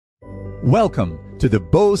Welcome to the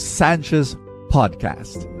Bo Sanchez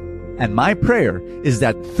podcast. And my prayer is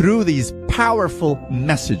that through these powerful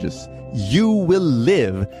messages, you will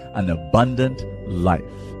live an abundant life.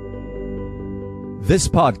 This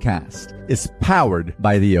podcast is powered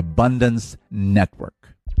by the Abundance Network.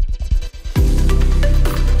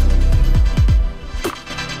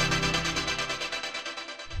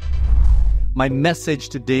 My message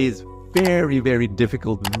today is very, very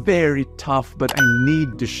difficult, very tough, but I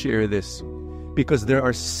need to share this because there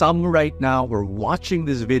are some right now who are watching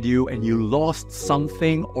this video and you lost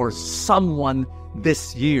something or someone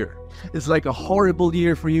this year. It's like a horrible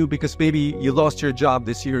year for you because maybe you lost your job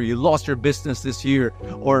this year, you lost your business this year,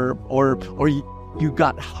 or you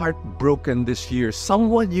got heartbroken this year.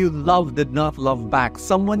 Someone you loved did not love back.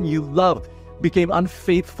 Someone you loved became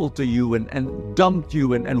unfaithful to you and dumped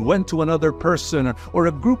you and went to another person, or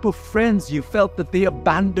a group of friends you felt that they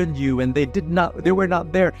abandoned you and they were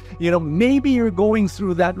not there. Maybe you're going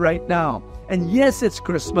through that right now. And yes, it's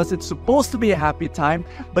Christmas, it's supposed to be a happy time,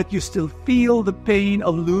 but you still feel the pain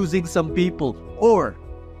of losing some people, or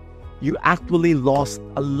you actually lost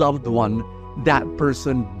a loved one. That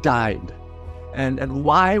person died. And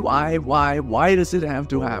why does it have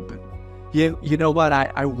to happen? You know what?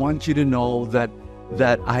 I want you to know that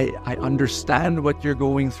I understand what you're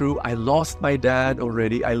going through. I lost my dad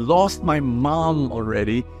already. I lost my mom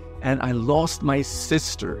already. And I lost my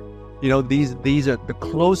sister. These are the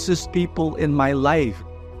closest people in my life.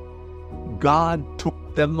 God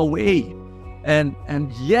took them away. And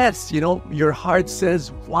yes, your heart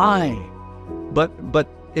says, why? But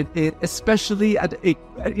especially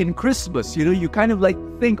in Christmas, you kind of like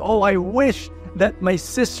think, oh, I wish that my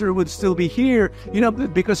sister would still be here,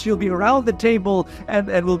 because she'll be around the table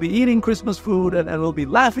and we'll be eating Christmas food and we'll be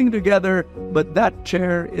laughing together, but that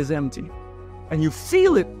chair is empty. And you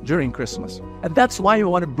feel it during Christmas. And that's why I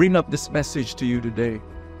want to bring up this message to you today.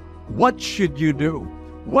 What should you do?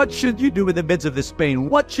 What should you do in the midst of this pain?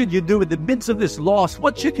 What should you do in the midst of this loss?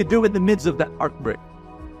 What should you do in the midst of that heartbreak?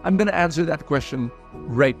 I'm going to answer that question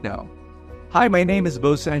right now. Hi, my name is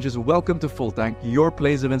Bo Sanchez. Welcome to FULLTANK, your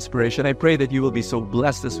place of inspiration. I pray that you will be so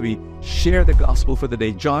blessed as we share the gospel for the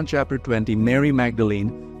day. John chapter 20, Mary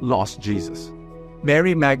Magdalene lost Jesus.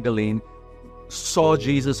 Mary Magdalene saw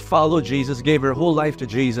Jesus, followed Jesus, gave her whole life to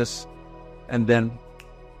Jesus, and then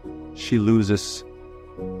she loses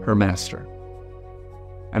her master.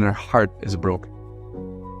 And her heart is broken.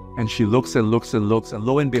 And she looks and looks and looks, and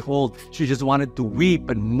lo and behold, she just wanted to weep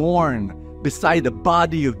and mourn beside the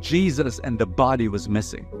body of Jesus, and the body was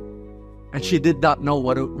missing. And she did not know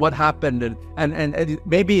what happened. And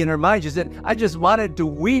maybe in her mind she said, I just wanted to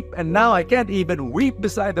weep, and now I can't even weep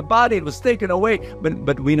beside the body. It was taken away.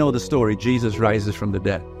 But we know the story. Jesus rises from the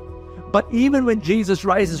dead. But even when Jesus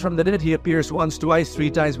rises from the dead, he appears once, twice, three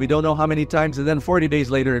times. We don't know how many times. And then 40 days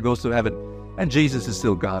later, he goes to heaven. And Jesus is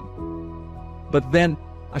still God. But then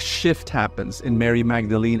a shift happens in Mary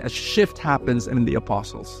Magdalene. A shift happens in the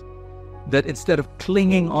apostles. That instead of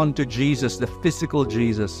clinging on to Jesus, the physical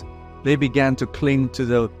Jesus, they began to cling to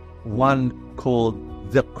the one called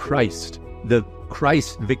the Christ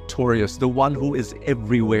victorious, the one who is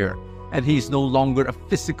everywhere. And he's no longer a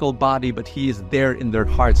physical body, but he is there in their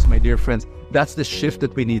hearts, my dear friends. That's the shift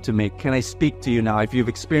that we need to make. Can I speak to you now? If you've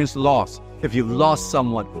experienced loss, if you've lost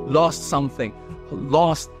someone, lost something,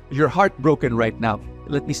 lost your heart broken right now,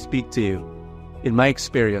 let me speak to you. In my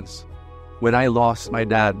experience, when I lost my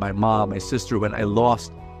dad, my mom, my sister, when I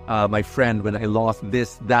lost my friend, when I lost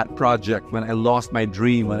this, that project, when I lost my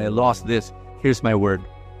dream, when I lost this, here's my word.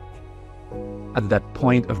 At that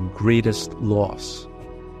point of greatest loss,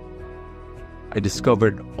 I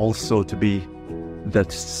discovered also to be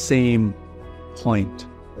that same point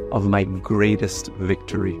of my greatest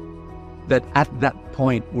victory. That at that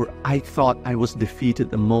point where I thought I was defeated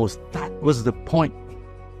the most, that was the point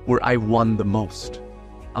where I won the most.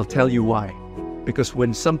 I'll tell you why. Because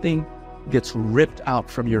when something gets ripped out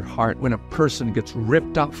from your heart, when a person gets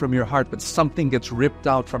ripped out from your heart, but something gets ripped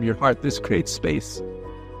out from your heart, this creates space.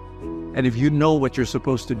 And if you know what you're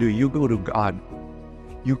supposed to do, you go to God.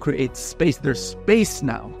 You create space. There's space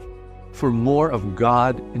now for more of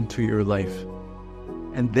God into your life.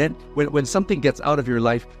 And then when something gets out of your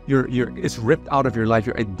life, it's ripped out of your life,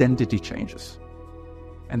 your identity changes.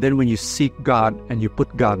 And then when you seek God and you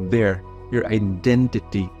put God there, your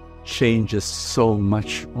identity changes so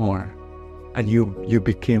much more. And you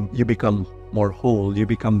become more whole, you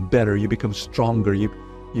become better, you become stronger, you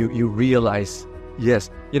realize, yes,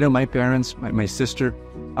 my parents, my sister,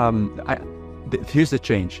 here's the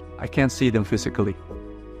change. I can't see them physically,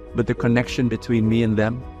 but the connection between me and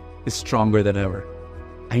them is stronger than ever.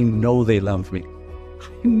 I know they love me.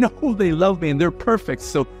 I know they love me and they're perfect.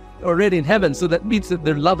 So already in heaven. So that means that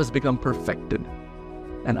their love has become perfected.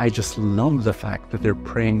 And I just love the fact that they're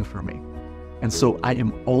praying for me. And so I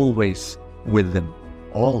am always with them,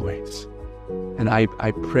 always. And I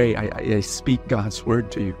pray, I speak God's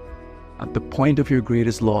word to you. At the point of your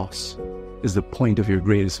greatest loss is the point of your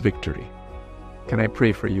greatest victory. Can I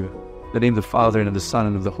pray for you? In the name of the Father, and of the Son,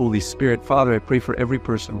 and of the Holy Spirit. Father, I pray for every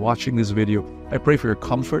person watching this video. I pray for your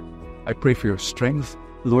comfort. I pray for your strength.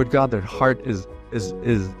 Lord God, their heart has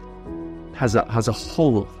a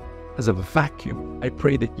hole, has a vacuum. I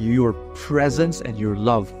pray that your presence and your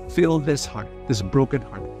love fill this heart, this broken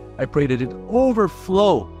heart. I pray that it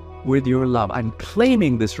overflow with your love. I'm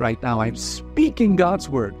claiming this right now. I'm speaking God's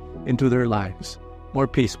word into their lives. More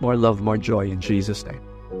peace, more love, more joy in Jesus' name.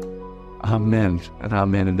 Amen and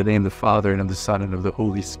amen. In the name of the Father, and of the Son, and of the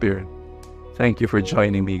Holy Spirit. Thank you for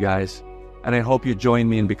joining me, guys. And I hope you join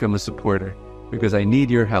me and become a supporter, because I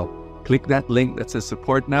need your help. Click that link that says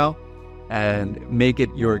support now and make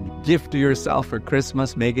it your gift to yourself for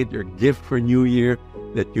Christmas. Make it your gift for New Year,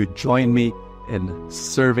 that you join me in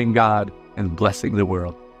serving God and blessing the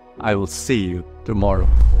world. I will see you tomorrow.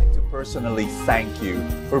 I'd like to personally thank you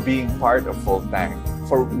for being part of Full Tank,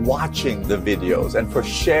 for watching the videos and for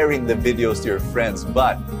sharing the videos to your friends.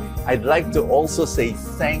 But I'd like to also say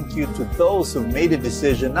thank you to those who made a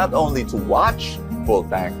decision not only to watch Full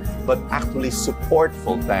Tank, but actually support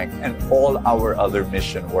Full Tank and all our other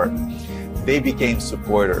mission work. They became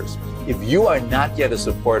supporters. If you are not yet a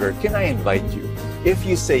supporter, can I invite you? If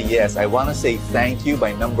you say yes, I want to say thank you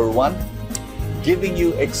by number one, giving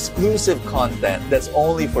you exclusive content that's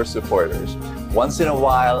only for supporters. Once in a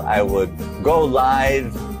while, I would go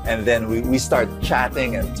live and then we start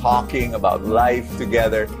chatting and talking about life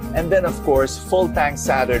together. And then, of course, Full Tank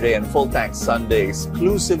Saturday and Full Tank Sunday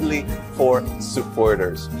exclusively for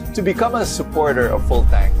supporters. To become a supporter of Full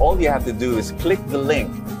Tank, all you have to do is click the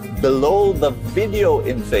link below the video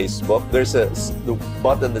in Facebook. There's the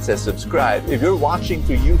button that says subscribe. If you're watching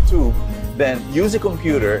through YouTube, then use a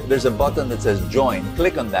computer. There's a button that says join.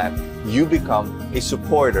 Click on that. You become a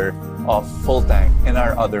supporter of Full Tank and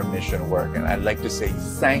our other mission work. And I'd like to say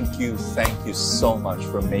thank you so much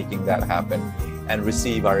for making that happen and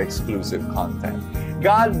receive our exclusive content.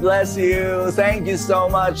 God bless you. Thank you so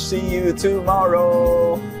much. See you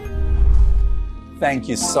tomorrow. Thank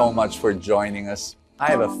you so much for joining us. I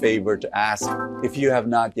have a favor to ask. If you have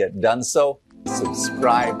not yet done so,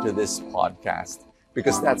 subscribe to this podcast,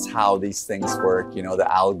 because that's how these things work, you know,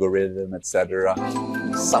 the algorithm, etc.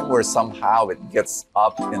 Somewhere, somehow, it gets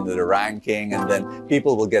up into the ranking, and then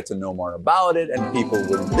people will get to know more about it, and people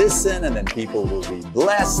will listen, and then people will be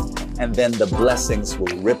blessed, and then the blessings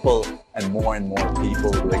will ripple, and more people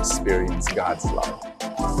will experience God's love.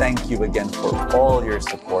 Thank you again for all your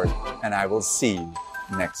support, and I will see you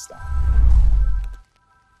next time.